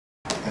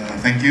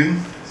Thank you,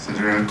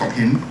 Saudara Kok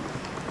Hin.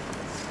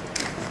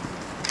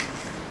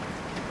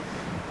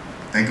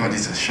 Thank God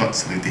it's a short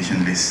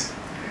salutation list.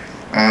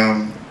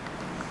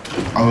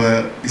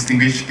 Our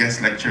distinguished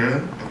guest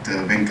lecturer,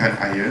 Dr. Venkat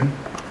Iyer,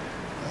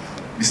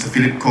 Mr.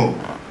 Philip Koh.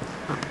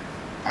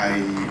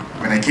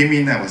 When I came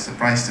in, I was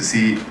surprised to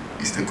see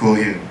Mr. Koh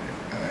here.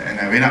 And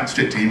I went up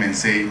straight to him and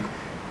said,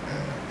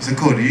 Mr.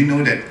 Koh, do you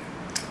know that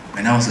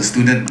when I was a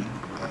student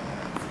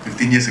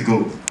 15 years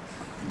ago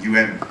in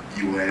UM,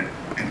 you were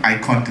an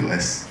icon to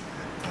us.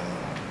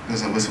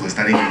 Those of us who were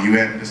studying in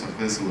UM, those of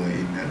us who were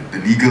in the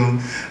legal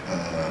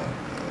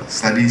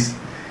studies,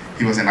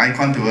 he was an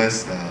icon to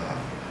us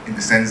in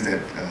the sense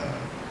that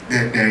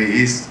there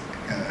is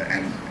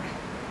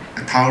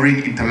a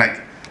towering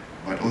intellect,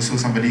 but also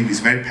somebody who is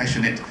very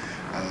passionate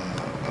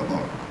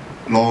about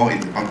law in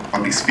the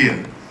public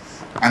sphere,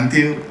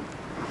 until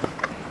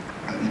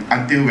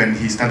when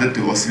he started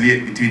to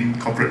oscillate between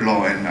corporate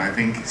law and I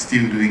think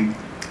still doing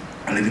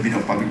a little bit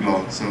of public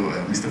law. So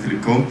Mr.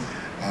 Philip Koh,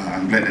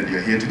 I'm glad that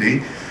you're here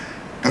today.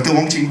 Dr.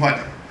 Wong Ching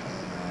Huat,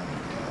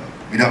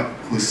 without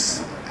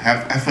whose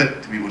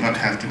effort we would not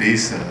have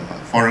today's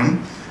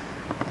forum,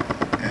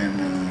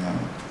 and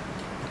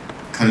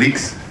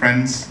colleagues,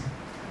 friends,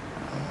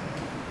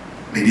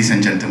 ladies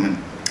and gentlemen.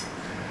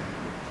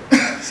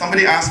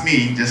 Somebody asked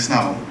me just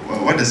now,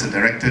 well, what does a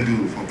director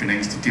do for Penang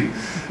Institute?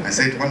 I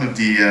said one of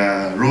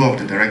the role of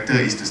the director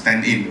is to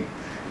stand in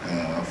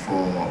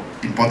for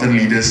important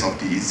leaders of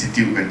the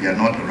institute when they are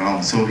not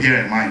around. So here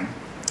am I,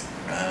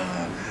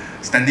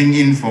 standing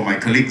in for my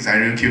colleague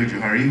Zairil Kyo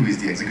Johari, who is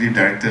the executive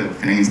director of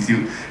Penang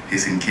Institute.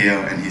 He's in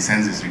KL and he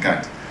sends his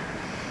regard.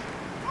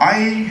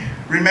 I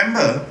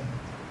remember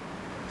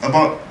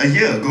about a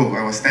year ago,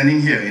 I was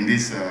standing here in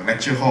this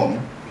lecture hall,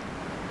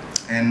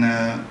 and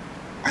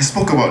I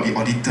spoke about the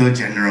Auditor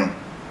General.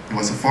 It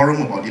was a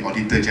forum about the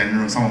Auditor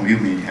General. Some of you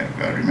may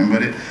have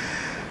remembered it.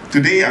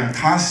 Today I'm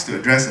tasked to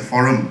address a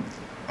forum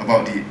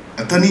about the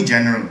Attorney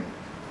General.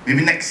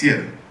 Maybe next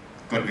year,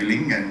 God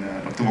willing, and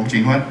Dr. Wong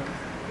Ching Huat,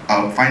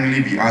 I'll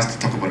finally be asked to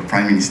talk about the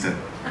Prime Minister.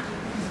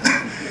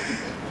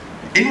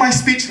 In my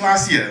speech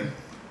last year,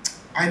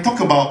 I talked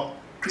about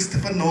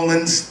Christopher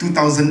Nolan's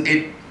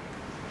 2008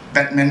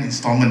 Batman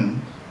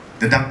installment,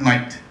 The Dark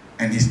Knight,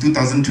 and his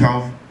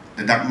 2012,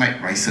 The Dark Knight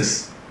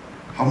Rises.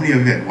 How many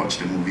of you have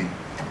watched the movie?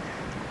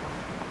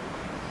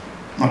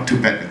 Not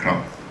too bad, the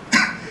crowd.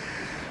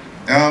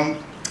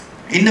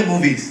 In the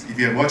movies, if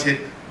you have watched it,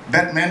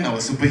 Batman, our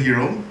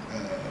superhero,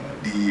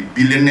 the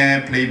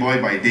billionaire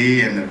playboy by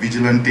day and the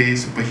vigilante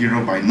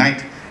superhero by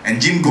night, and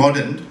Jim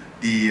Gordon,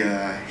 the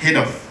head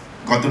of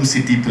Gotham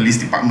City Police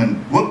Department,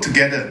 worked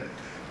together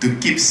to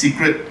keep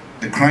secret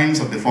the crimes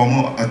of the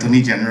former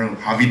Attorney General,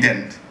 Harvey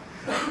Dent,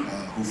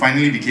 who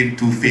finally became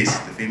Two-Face,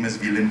 the famous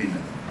villain in the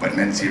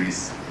Batman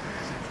series.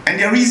 And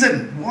their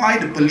reason why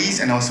the police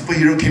and our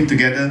superhero came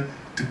together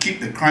to keep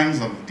the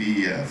crimes of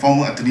the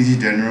former Attorney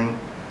General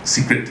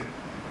secret,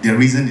 their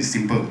reason is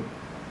simple: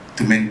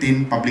 to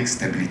maintain public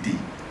stability.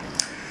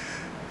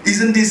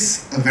 Isn't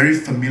this a very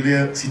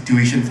familiar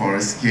situation for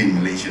us here in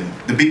Malaysia?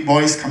 The big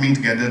boys coming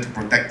together to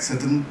protect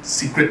certain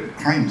secret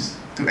crimes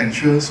to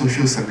ensure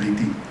social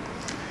stability.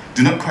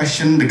 Do not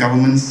question the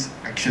government's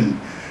action.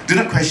 Do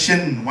not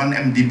question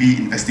 1MDB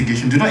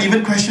investigation. Do not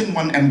even question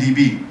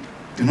 1MDB.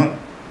 Do not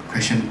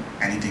question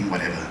anything,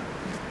 whatever.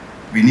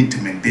 We need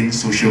to maintain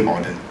social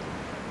order.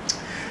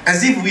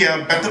 As if we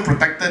are better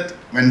protected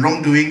when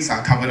wrongdoings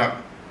are covered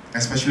up,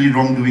 especially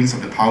wrongdoings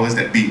of the powers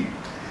that be.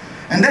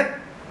 And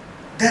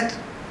that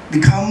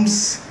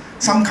becomes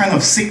some kind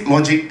of sick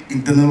logic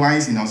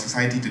internalized in our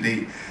society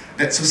today,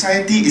 that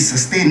society is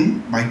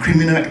sustained by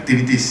criminal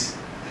activities.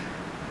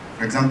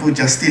 For example,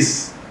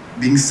 justice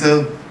being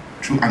served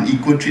through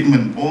unequal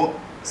treatment or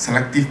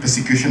selective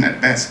persecution at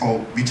best,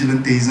 or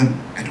vigilantism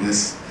at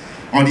worst.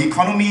 Or the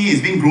economy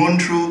is being grown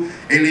through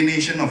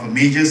alienation of a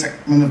major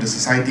segment of the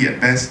society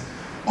at best,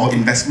 or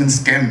investment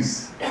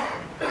scams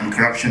and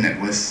corruption at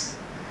worst.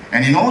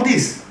 And in all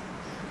this,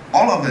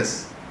 all of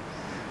us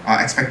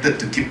are expected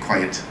to keep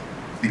quiet,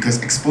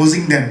 because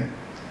exposing them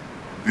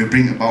will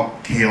bring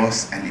about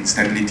chaos and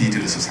instability to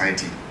the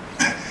society.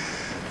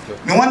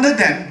 No wonder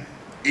then,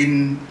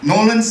 in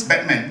Nolan's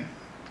Batman,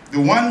 the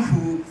one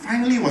who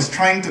finally was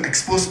trying to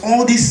expose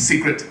all this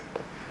secret,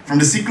 from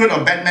the secret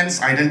of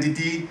Batman's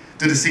identity,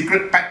 to the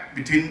secret pact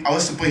between our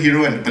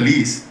superhero and the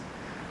police,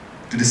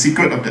 to the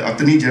secret of the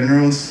Attorney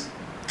General's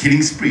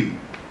killing spree.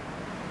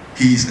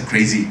 He is a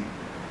crazy.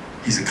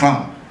 He's a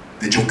clown,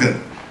 the Joker,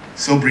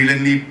 so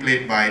brilliantly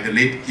played by the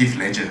late Heath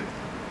Ledger.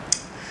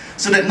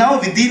 So that now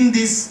within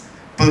this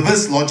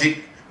perverse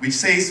logic, which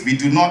says we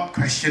do not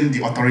question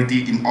the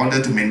authority in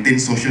order to maintain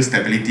social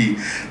stability,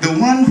 the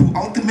one who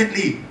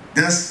ultimately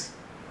does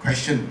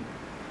question,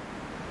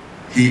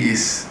 he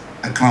is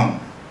a clown,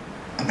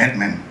 a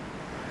madman.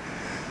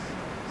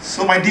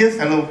 So my dear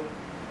fellow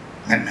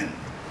madmen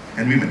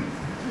and women,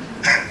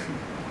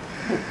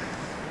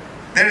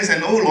 there is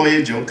an old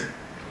lawyer joke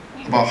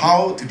about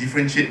how to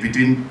differentiate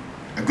between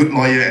a good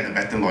lawyer and a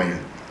better lawyer.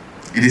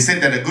 It is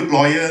said that a good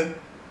lawyer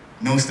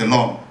knows the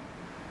law,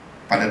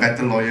 but a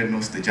better lawyer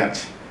knows the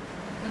judge.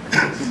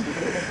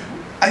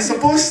 I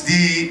suppose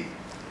the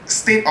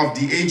state of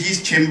the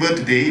AG's chamber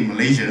today in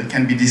Malaysia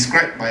can be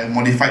described by a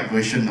modified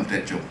version of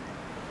that joke.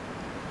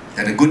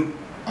 That a good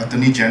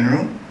Attorney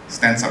General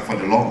stands up for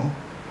the law,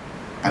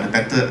 but a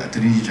better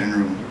Attorney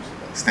General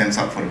stands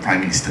up for the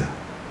Prime Minister.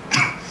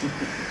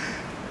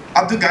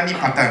 Abdul Ghani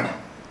Patar,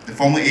 the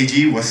former AG,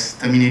 was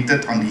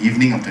terminated on the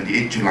evening of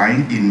 28 July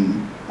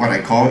in what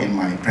I call in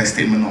my press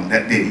statement on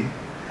that day,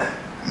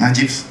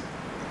 Najib's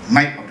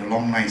Night of the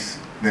Long Knives,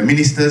 where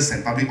ministers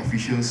and public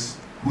officials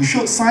who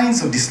showed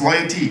signs of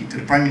disloyalty to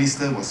the Prime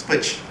Minister was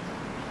purged.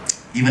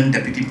 Even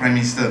Deputy Prime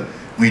Minister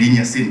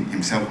Jan'16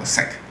 himself was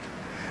sacked.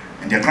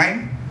 And their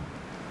crime?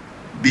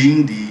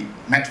 Being the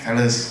mad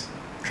fellas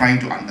trying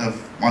to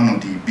unearth one of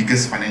the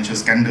biggest financial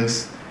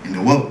scandals in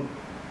the world,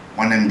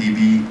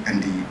 1MDB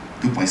and the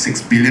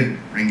 2.6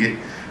 billion ringgit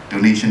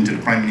donation to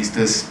the Prime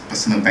Minister's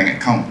personal bank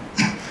account.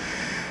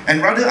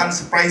 And rather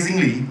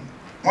unsurprisingly,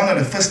 one of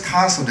the first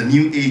tasks of the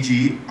new AG,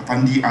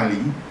 Apandi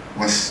Ali,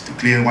 was to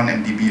clear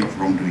 1MDB of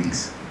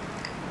wrongdoings.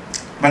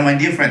 But my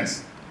dear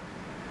friends,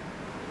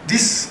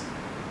 this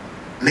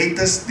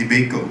latest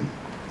debacle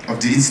of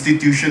the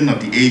institution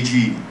of the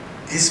AG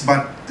is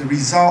but the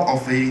result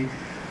of a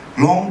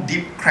long,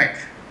 deep crack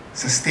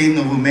sustained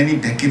over many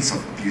decades of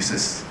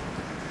abuses.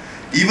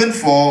 Even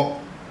for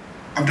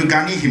Abdul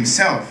Ghani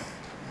himself,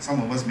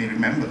 some of us may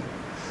remember,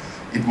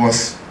 it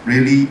was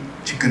really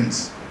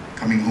chickens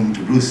coming home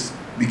to roost,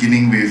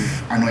 beginning with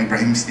Anwar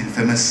Ibrahim's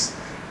infamous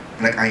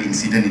black eye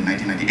incident in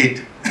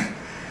 1998.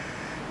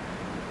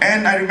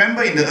 And I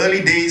remember in the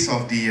early days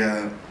of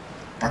the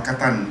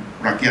Pakatan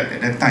Rakyat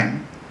at that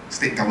time,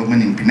 state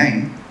government in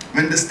Penang,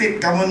 when the state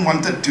government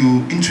wanted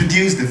to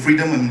introduce the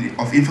Freedom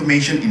of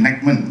Information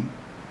enactment,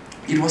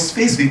 it was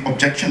faced with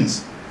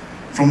objections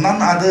from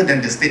none other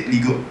than the state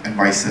legal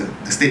advisor,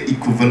 the state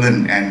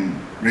equivalent and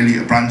really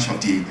a branch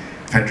of the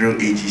Federal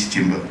AG's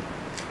chamber.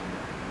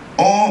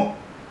 Or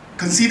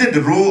consider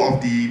the role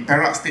of the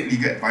Perak State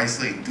Legal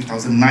Advisor in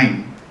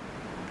 2009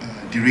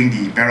 during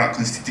the Perak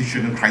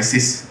constitutional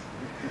crisis.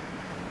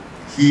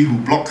 He who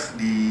blocked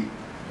the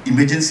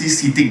emergency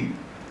sitting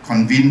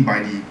convened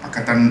by the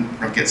Pakatan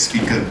Rakyat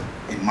Speaker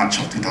in March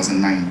of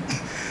 2009.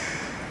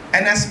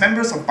 And as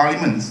members of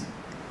parliament,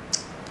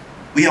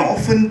 we are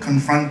often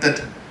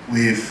confronted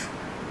with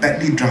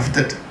badly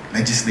drafted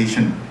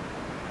legislation,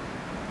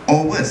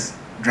 or worse,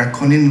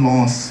 draconian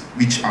laws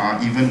which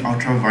are even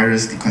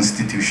ultra-virus the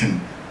constitution,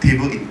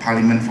 tabled in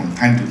parliament from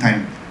time to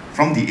time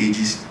from the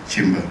AG's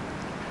chamber.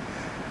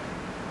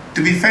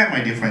 To be fair, my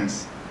dear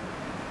friends,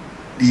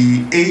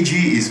 the AG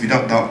is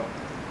without doubt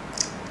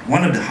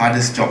one of the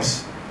hardest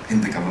jobs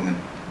in the government.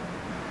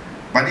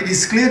 But it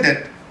is clear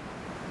that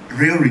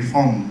real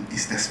reform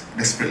is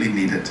desperately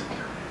needed,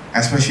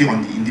 especially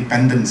on the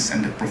independence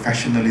and the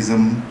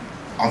professionalism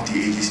of the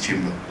AG's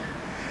chamber.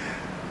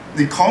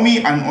 They call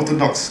me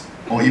unorthodox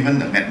or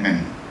even a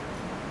madman,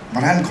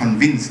 but I'm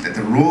convinced that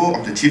the role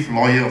of the chief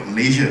lawyer of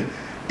Malaysia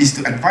is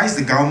to advise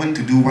the government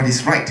to do what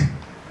is right,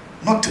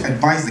 not to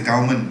advise the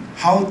government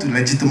how to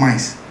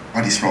legitimize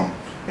what is wrong.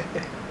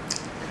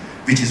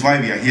 Which is why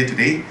we are here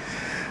today,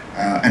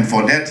 and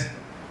for that,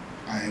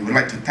 I would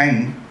like to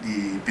thank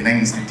the Penang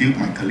Institute,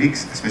 my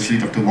colleagues, especially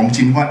Dr. Wong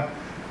Chin Huat,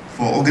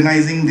 for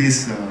organizing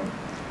this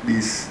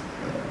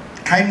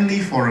timely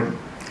forum,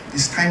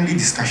 this timely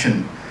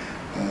discussion.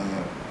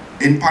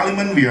 In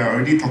Parliament, we are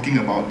already talking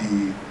about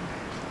the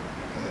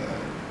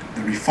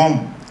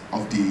reform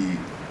of the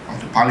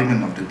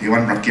Parliament, of the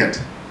Dewan Rakyat.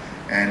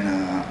 And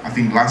I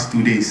think last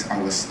 2 days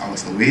I was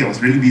away, I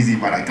was really busy,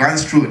 but I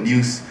glanced through a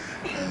news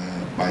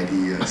by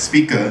the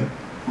speaker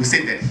who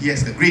said that he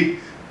has agreed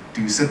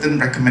to certain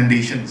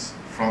recommendations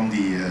from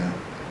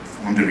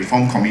the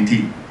reform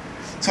committee.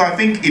 So I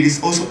think it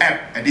is also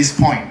apt at this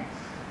point,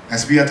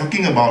 as we are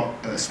talking about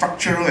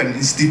structural and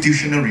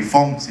institutional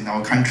reforms in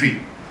our country,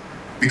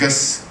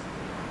 because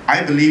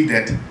I believe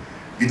that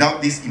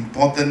without this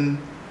important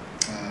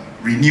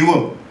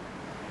renewal,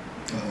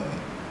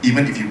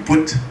 even if you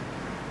put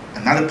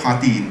another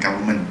party in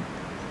government,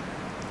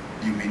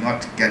 you may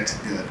not get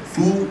the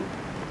full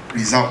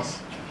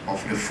results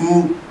of the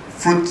full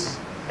fruits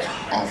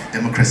of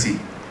democracy.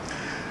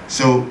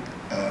 So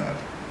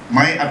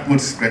my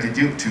utmost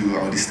gratitude to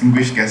our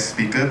distinguished guest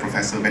speaker,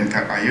 Professor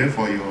Venkat Iyer,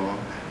 for your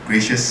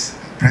gracious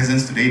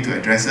presence today to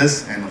address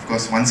us, and of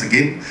course once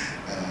again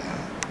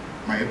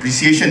my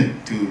appreciation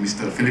to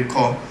Mr. Philip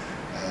Kaur,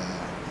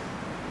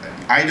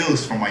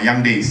 idols from my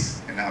young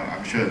days, and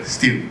I'm sure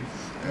still,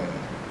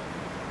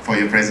 for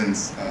your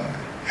presence.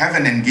 Have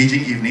an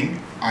engaging evening.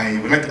 I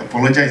would like to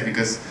apologize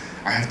because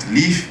I have to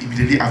leave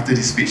immediately after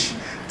this speech.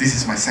 This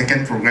is my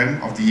second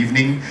program of the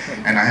evening,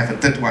 and I have a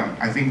third one.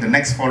 I think the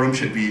next forum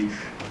should be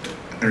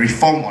a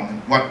reform on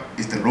what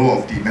is the role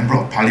of the Member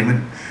of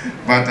Parliament.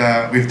 But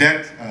with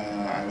that,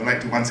 I would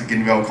like to once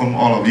again welcome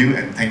all of you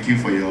and thank you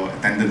for your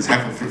attendance.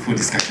 Have a fruitful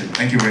discussion.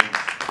 Thank you very much.